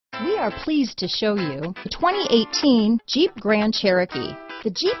We are pleased to show you the 2018 Jeep Grand Cherokee. The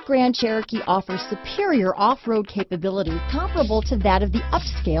Jeep Grand Cherokee offers superior off-road capability comparable to that of the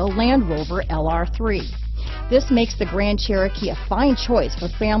upscale Land Rover LR3. This makes the Grand Cherokee a fine choice for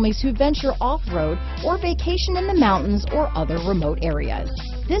families who venture off-road or vacation in the mountains or other remote areas.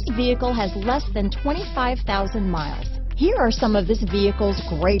 This vehicle has less than 25,000 miles. Here are some of this vehicle's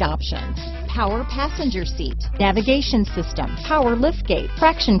great options: power passenger seat, navigation system, power liftgate,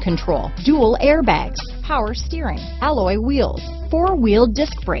 traction control, dual airbags, power steering, alloy wheels, four-wheel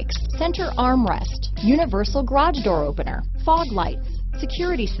disc brakes, center armrest, universal garage door opener, fog lights,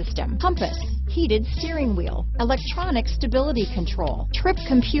 security system, compass, heated steering wheel, electronic stability control, trip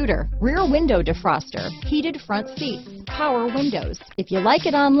computer, rear window defroster, heated front seats, power windows. If you like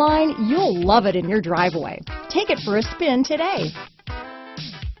it online, you'll love it in your driveway. Take it for a spin today.